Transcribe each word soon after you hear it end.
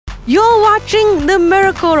You're watching The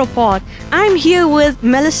Miracle Report. I'm here with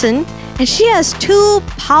Millicent, and she has two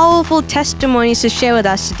powerful testimonies to share with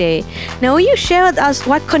us today. Now, will you share with us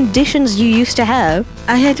what conditions you used to have?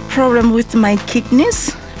 I had a problem with my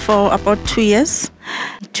kidneys for about 2 years.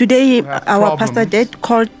 Today, our pastor dad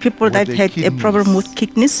called people that had a problem with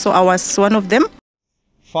kidneys, so I was one of them.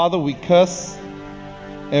 Father, we curse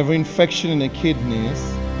every infection in the kidneys.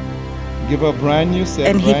 Give her a brand new set.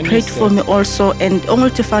 And he prayed for me also, and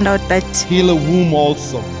only to find out that heal a womb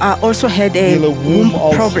also. I also had a womb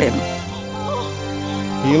problem.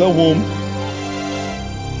 Heal a womb.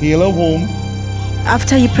 Heal a womb.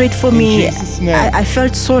 After he prayed for me, I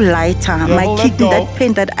felt so lighter. My kidney, that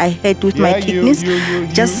pain that I had with my kidneys,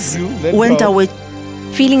 just went away.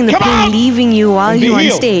 Feeling the pain leaving you while you were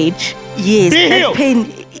on stage. Yes, that pain,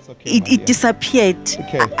 it disappeared.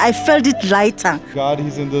 Okay. I felt it lighter. God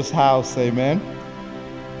is in this house, amen.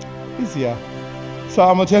 He's here. So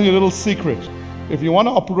I'm going to tell you a little secret. If you want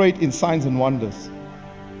to operate in signs and wonders,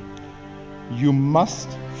 you must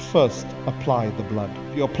first apply the blood.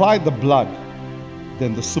 If you apply the blood,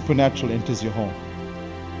 then the supernatural enters your home.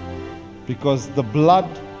 Because the blood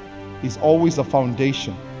is always a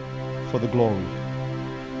foundation for the glory.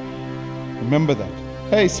 Remember that.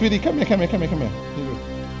 Hey, sweetie, come here.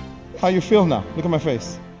 How you feel now? Look at my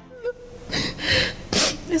face.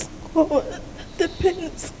 It's gone. The pain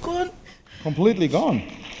is gone. Completely gone.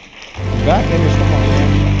 Back in your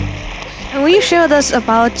stomach. And will you share with us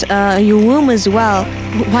about your womb as well?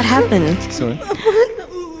 What happened? Sorry?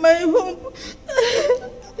 My womb.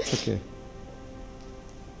 It's okay.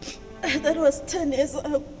 That was 10 years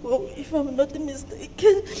ago, if I'm not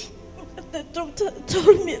mistaken. The doctor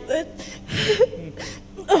told me that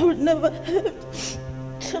I would never have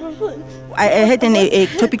children. I had an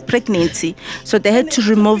ectopic pregnancy, so they had to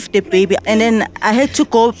remove the baby. And then I had to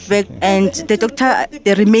go back, and the doctor,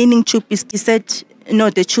 the remaining tube, he said, no,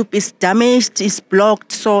 the tube is damaged, it's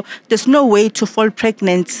blocked, so there's no way to fall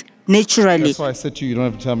pregnant naturally. That's why I said to you, you don't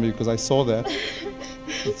have to tell me, because I saw that.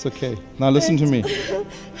 It's okay. Now listen to me.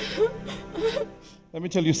 Let me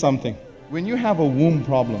tell you something. When you have a womb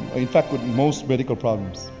problem, or in fact with most medical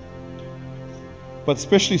problems, but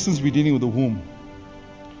especially since we're dealing with the womb,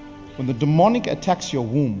 when the demonic attacks your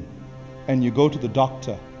womb and you go to the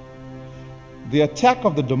doctor, the attack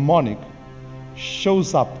of the demonic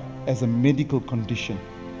shows up as a medical condition.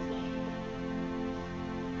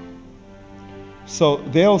 So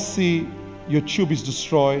they'll see your tube is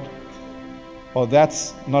destroyed, or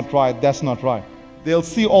that's not right, that's not right. They'll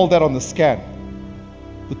see all that on the scan.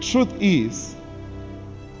 The truth is,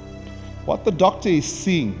 what the doctor is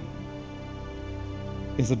seeing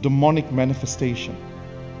is a demonic manifestation.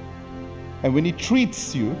 And when he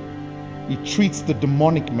treats you, he treats the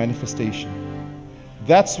demonic manifestation.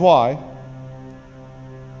 That's why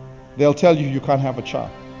they'll tell you you can't have a child.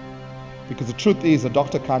 Because the truth is, a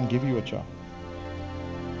doctor can't give you a child.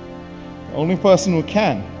 The only person who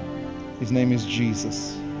can, his name is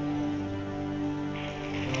Jesus.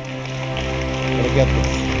 Gotta get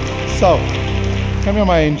this. So, come here,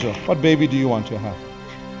 my angel. What baby do you want to have?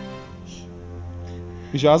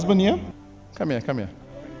 Is your husband here? Come here.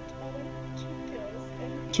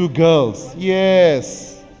 2 girls.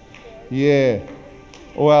 Yes. Yeah.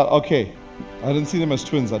 Well, okay. I didn't see them as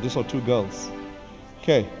twins. I just saw 2 girls.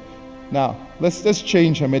 Okay. Now, let's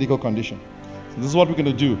change her medical condition. So this is what we're going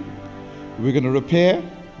to do. We're going to repair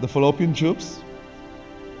the fallopian tubes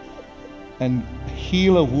and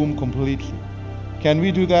heal a womb completely. Can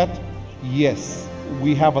we do that? Yes.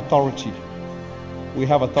 We have authority. We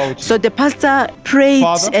have authority. So the pastor prayed,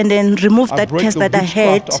 Father, and then removed that cancer that I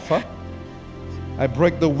had. I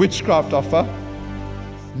break the witchcraft of her.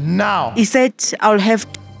 Now. He said, I'll have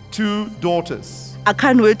 2 daughters. I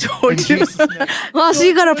can't wait to hold you. Well, so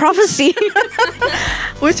you got a prophecy.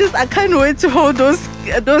 Which is, I can't wait to hold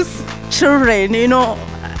those children, you know.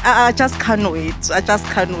 I just can't wait.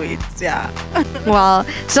 Yeah. Wow.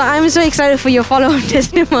 So I'm so excited for your follow-up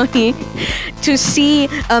testimony to see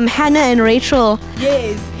Hannah and Rachel.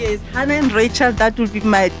 Yes. Hannah and Rachel, that will be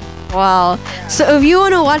my... Wow. So if you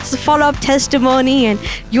want to watch the follow-up testimony and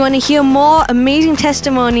you want to hear more amazing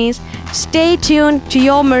testimonies, stay tuned to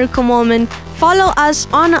Your Miracle Moment. Follow us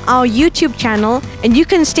on our YouTube channel, and you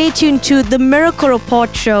can stay tuned to The Miracle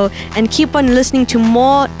Report Show and keep on listening to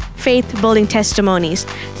more faith-building testimonies.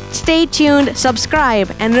 Stay tuned,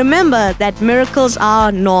 subscribe, and remember that miracles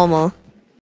are normal.